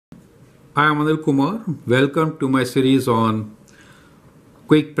I am Anil Kumar. Welcome to my series on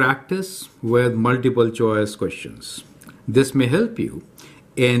quick practice with multiple choice questions. This may help you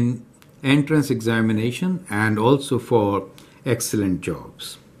in entrance examination and also for excellent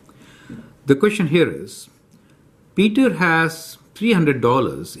jobs. The question here is, Peter has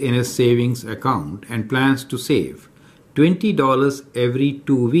 $300 in his savings account and plans to save $20 every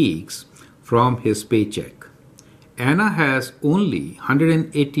 2 weeks from his paycheck. Anna has only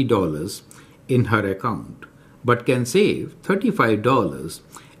 $180 in her account, but can save $35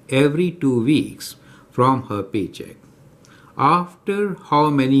 every 2 weeks from her paycheck. After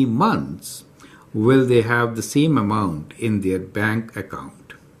how many months will they have the same amount in their bank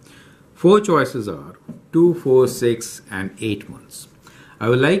account? 4 choices are 2, 4, 6 and 8 months. I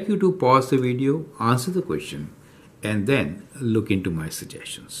would like you to pause the video, answer the question and then look into my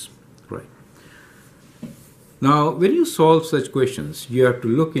suggestions. Right. Now, when you solve such questions, you have to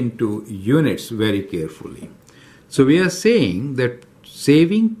look into units very carefully. So we are saying that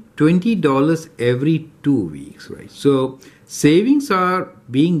saving $20 every 2 weeks, right? So savings are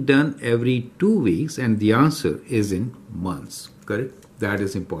being done every 2 weeks and the answer is in months, correct? That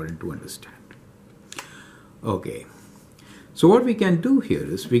is important to understand. Okay. So what we can do here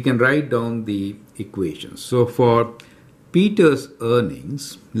is we can write down the equations. So for Peter's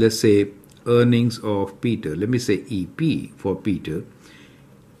earnings, let's say earnings of Peter, let me say EP for Peter.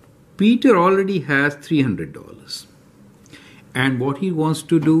 Peter already has $300 and what he wants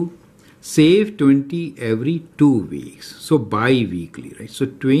to do, save 20 every 2 weeks, so bi-weekly, right? So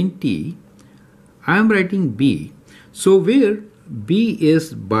 20, I am writing B, so where B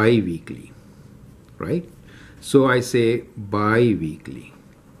is bi-weekly, right? So I say bi-weekly,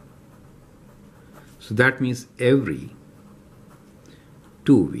 so that means every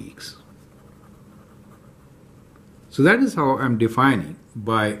 2 weeks. So that is how I'm defining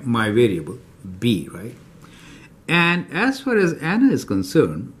by my variable B, right? And as far as Anna is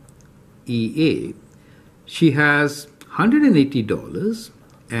concerned, EA, she has $180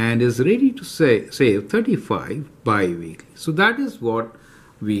 and is ready to save $35 bi-weekly. So that is what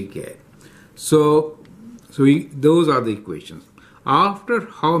we get. So those are the equations. After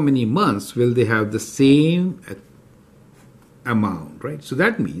how many months will they have the same amount, right? So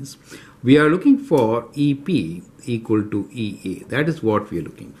that means we are looking for EP equal to EA. That is what we are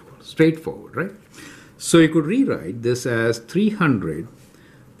looking for. Straightforward, right? So you could rewrite this as 300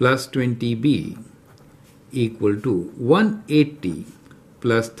 plus 20B equal to 180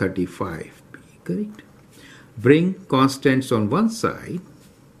 plus 35B, correct? Bring constants on one side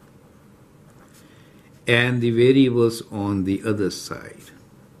and the variables on the other side.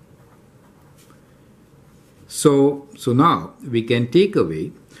 So now we can take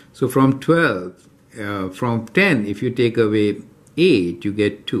away, so from 10 if you take away 8 you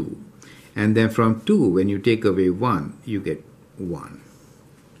get 2, and then from 2 when you take away 1 you get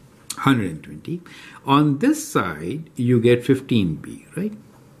 120. On this side you get 15B, right?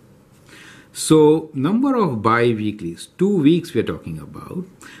 So number of bi-weeklies, 2 weeks we are talking about,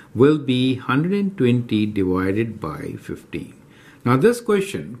 will be 120 divided by 15. Now this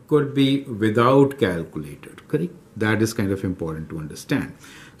question could be without calculator, correct? That is kind of important to understand.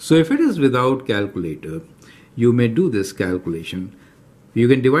 So if it is without calculator, you may do this calculation. You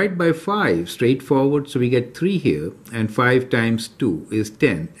can divide by 5 straightforward, so we get 3 here, and 5 times 2 is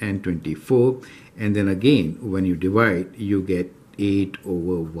 10 and 24, and then again when you divide you get 8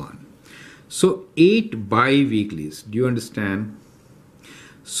 over 1. So 8 bi-weeklies, do you understand?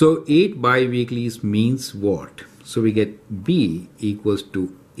 So 8 bi-weeklies means what? So we get B equals to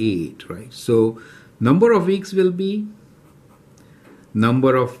 8, right? So number of weeks will be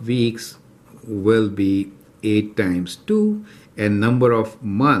 8 times 2, and number of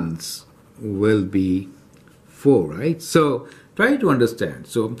months will be 4, right? So try to understand.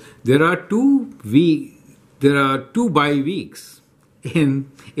 So there are 2 bi-weeks in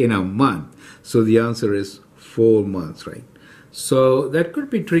a month. So the answer is 4 months, right? So that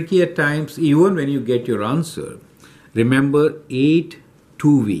could be tricky at times. Even when you get your answer, remember 8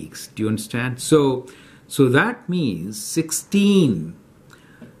 2 weeks. Do you understand? So that means 16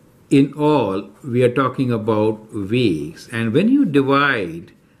 in all. We are talking about weeks, and when you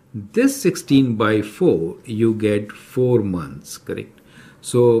divide this 16 by 4 you get 4 months, correct?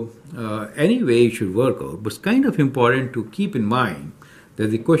 So anyway it should work out, but it's kind of important to keep in mind that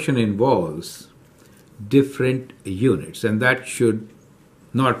the question involves different units, and that should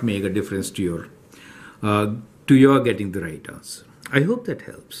not make a difference to your getting the right answer. I hope that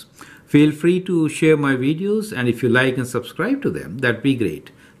helps. Feel free to share my videos, and if you like and subscribe to them, that'd be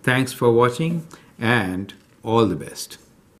great. Thanks for watching and all the best.